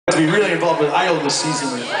be really involved with Idol this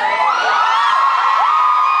season. We went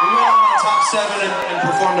on top 7 and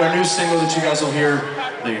performed our new single that you guys will hear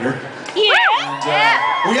later.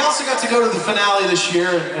 And we also got to go to the finale this year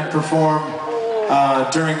and perform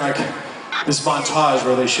during like this montage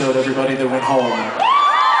where they showed everybody that went home.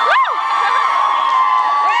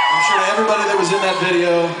 I'm sure to everybody that was in that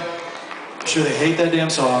video, I'm sure they hate that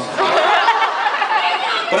damn song.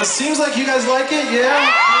 But it seems like you guys like it,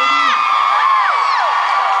 yeah?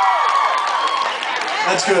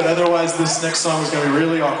 That's good, otherwise this next song is going to be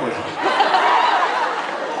really awkward.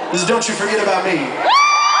 This is Don't You Forget About Me.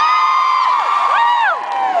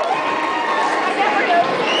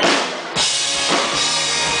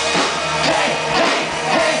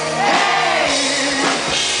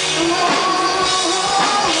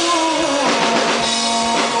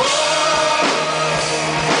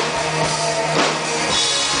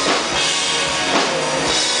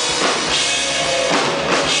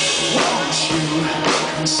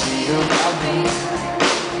 See about me,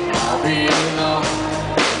 I'll be alone,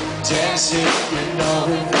 dancing, you know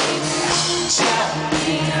it, baby. Tell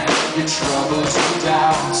me your troubles and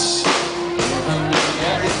doubts, giving me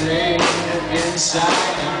everything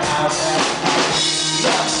inside and out.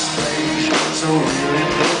 Love's fake, so we're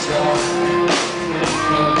in the dark.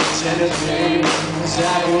 No pretended things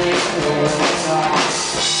that we know.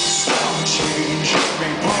 Some change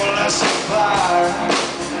may pull us apart.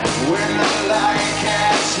 When the light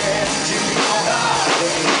can't change you,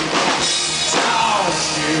 don't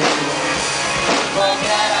you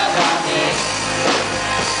forget about me.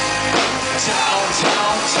 Don't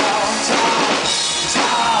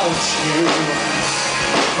you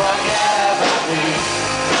forget about me.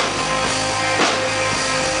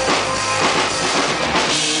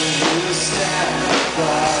 You stand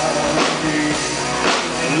above me,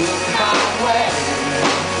 look my way,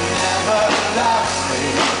 never love me.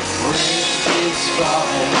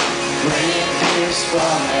 Rain keeps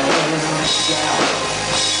falling down.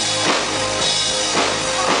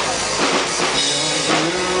 Still you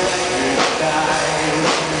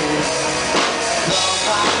recognize me. Call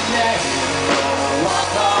my name,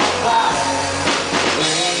 walk on by.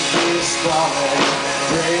 Rain keeps falling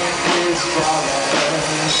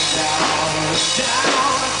down, down.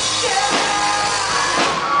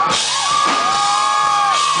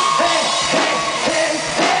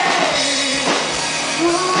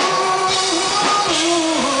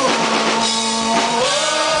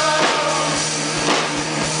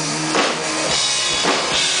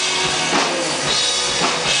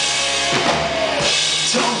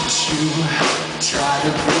 Try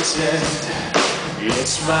to pretend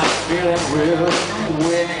it's my feeling will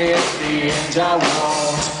when in the end I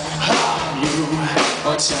won't harm you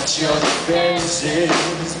or touch your defenses,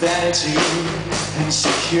 vanity,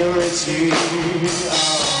 insecurity.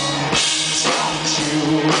 Oh, don't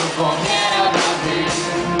you forget about me.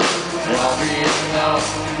 I'll be enough,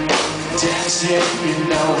 dancing, you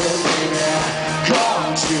know it, baby.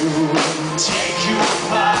 Going to take you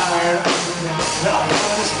apart. I'll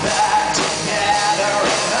put us back together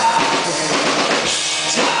and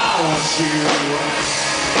don't you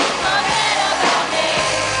forget about me.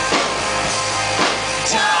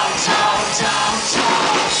 Don't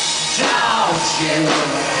you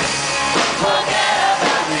forget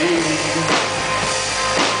about me.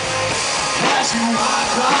 As you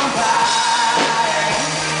walk on by,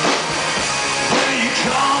 will you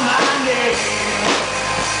call my name?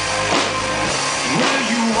 Will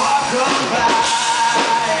you walk on by?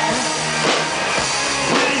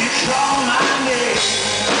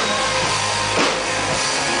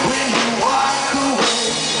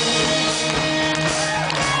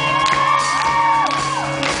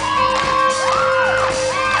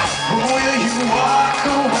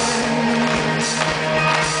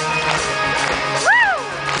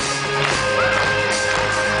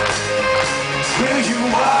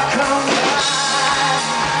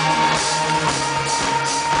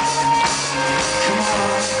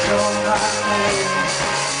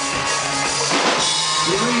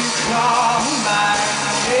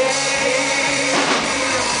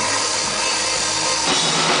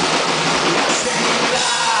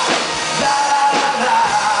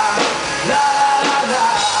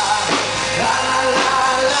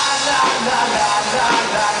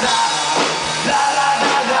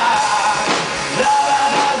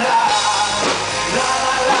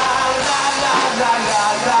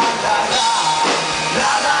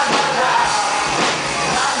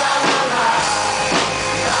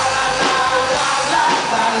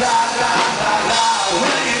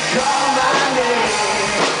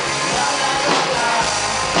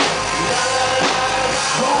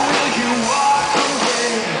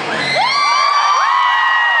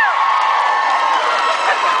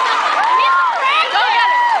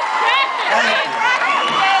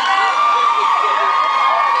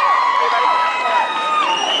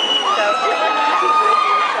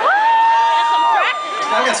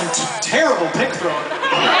 got some terrible pick throwing.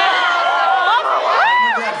 I'm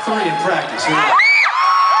gonna grab 3 in practice. Here we go.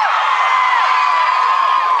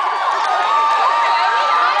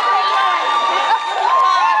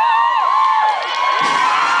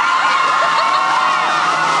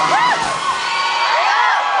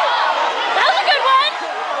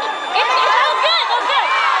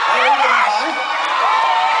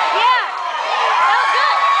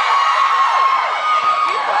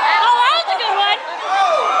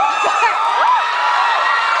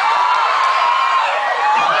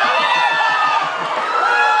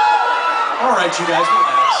 All right, you guys,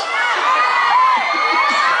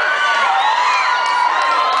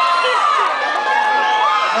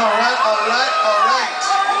 relax. All right.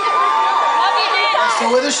 Love you, dude.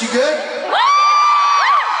 Still with us? You good?